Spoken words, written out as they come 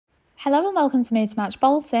Hello and welcome to Motor Match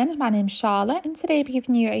Bolton. My name's Charlotte and today I'll be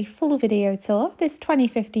giving you a full video tour of this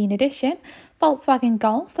 2015 edition Volkswagen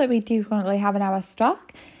Golf that we do currently have in our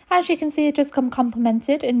stock. As you can see, it does come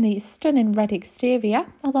complemented in the stunning red exterior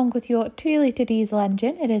along with your 2-litre diesel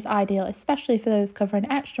engine. It is ideal especially for those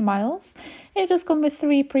covering extra miles. It does come with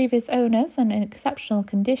 3 previous owners and in exceptional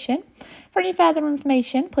condition. For any further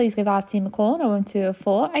information, please give our team a call on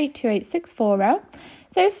 01204 828 640.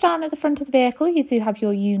 So starting at the front of the vehicle, you do have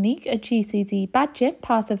your unique GCD badging,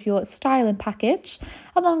 part of your styling package,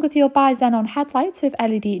 along with your bi-xenon headlights with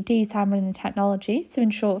LED daytime running technology to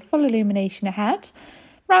ensure full illumination ahead.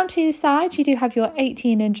 Round to your side, you do have your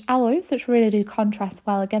 18-inch alloys, which really do contrast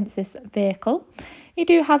well against this vehicle. You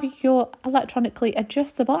do have your electronically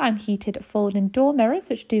adjustable and heated folding door mirrors,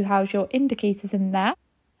 which do house your indicators in there.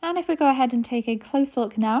 And if we go ahead and take a close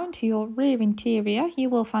look now into your rear interior, you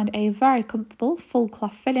will find a very comfortable full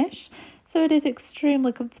cloth finish. So it is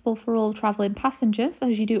extremely comfortable for all travelling passengers,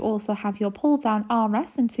 as you do also have your pull down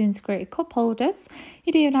armrests and 2 integrated cup holders.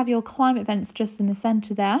 You do even have your climate vents just in the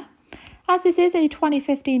centre there. As this is a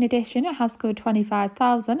 2015 edition, it has covered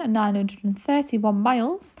 25,931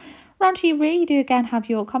 miles. Round to your rear, you do again have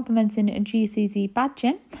your complementing GCD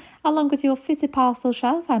badging, along with your fitted parcel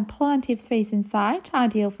shelf and plenty of space inside,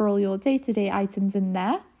 ideal for all your day-to-day items in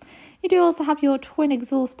there. You do also have your twin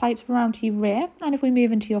exhaust pipes around to your rear, and if we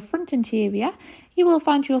move into your front interior, you will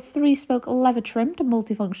find your 3-spoke leather-trimmed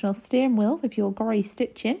multifunctional steering wheel with your grey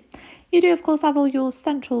stitching. You do of course have all your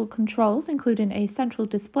central controls, including a central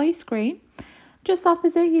display screen. Just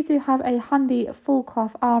opposite, you do have a handy full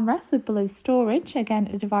cloth armrest with below storage, again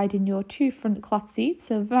dividing your 2 front cloth seats,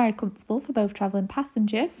 so very comfortable for both travelling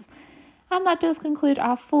passengers. And that does conclude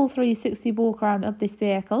our full 360 walk around of this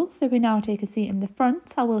vehicle. So we now take a seat in the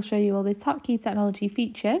front. I will show you all the top key technology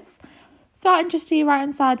features. Starting just to your right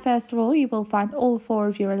hand side, first of all, you will find all 4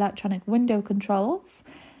 of your electronic window controls.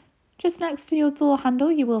 Just next to your door handle,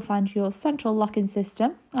 you will find your central locking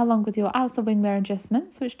system, along with your outer wing mirror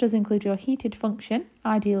adjustments, which does include your heated function,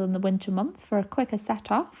 ideal in the winter months for a quicker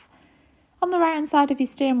set-off. On the right hand side of your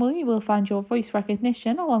steering wheel, you will find your voice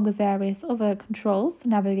recognition, along with various other controls to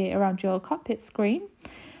navigate around your cockpit screen.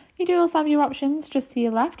 You do also have your options just to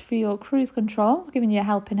your left for your cruise control, giving you a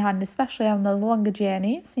helping hand, especially on the longer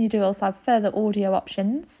journeys. You do also have further audio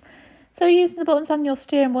options. So using the buttons on your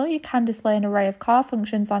steering wheel, you can display an array of car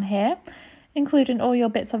functions on here, including all your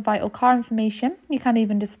bits of vital car information. You can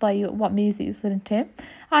even display what music you listen to.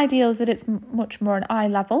 Ideal is that it's much more an eye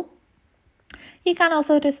level. You can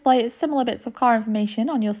also display similar bits of car information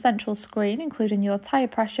on your central screen, including your tyre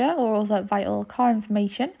pressure or other vital car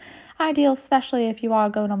information. Ideal especially if you are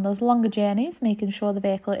going on those longer journeys, making sure the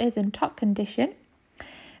vehicle is in top condition.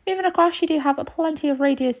 Moving across, you do have plenty of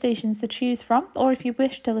radio stations to choose from, or if you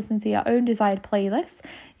wish to listen to your own desired playlist,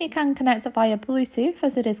 you can connect it via Bluetooth,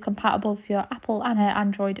 as it is compatible with your Apple and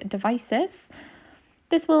Android devices.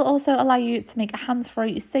 This will also allow you to make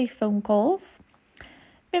hands-free safe phone calls.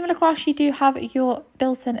 Moving across, you do have your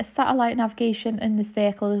built-in satellite navigation in this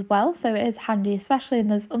vehicle as well, so it is handy, especially in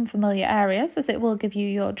those unfamiliar areas, as it will give you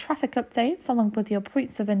your traffic updates along with your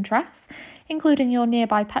points of interest, including your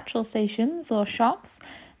nearby petrol stations or shops.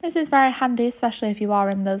 This is very handy, especially if you are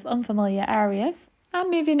in those unfamiliar areas. And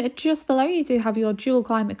moving just below, you do have your dual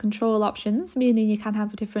climate control options, meaning you can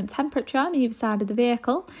have a different temperature on either side of the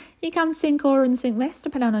vehicle. You can sync or unsync this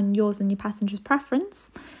depending on yours and your passenger's preference.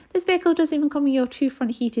 This vehicle does even come with your 2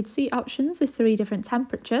 front heated seat options with 3 different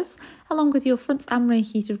temperatures, along with your front and rear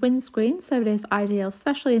heated windscreen, so it is ideal,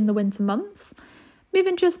 especially in the winter months.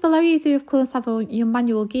 Moving just below, you do of course have your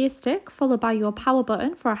manual gear stick, followed by your power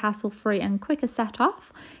button for a hassle-free and quicker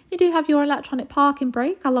set-off. You do have your electronic parking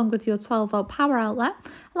brake, along with your 12-volt power outlet,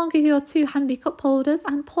 along with your 2 handy cup holders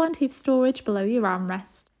and plenty of storage below your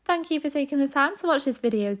armrest. Thank you for taking the time to watch this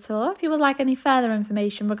video tour. If you would like any further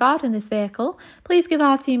information regarding this vehicle, please give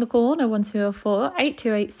our team a call on 01204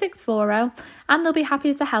 828 640 and they'll be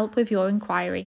happy to help with your inquiry.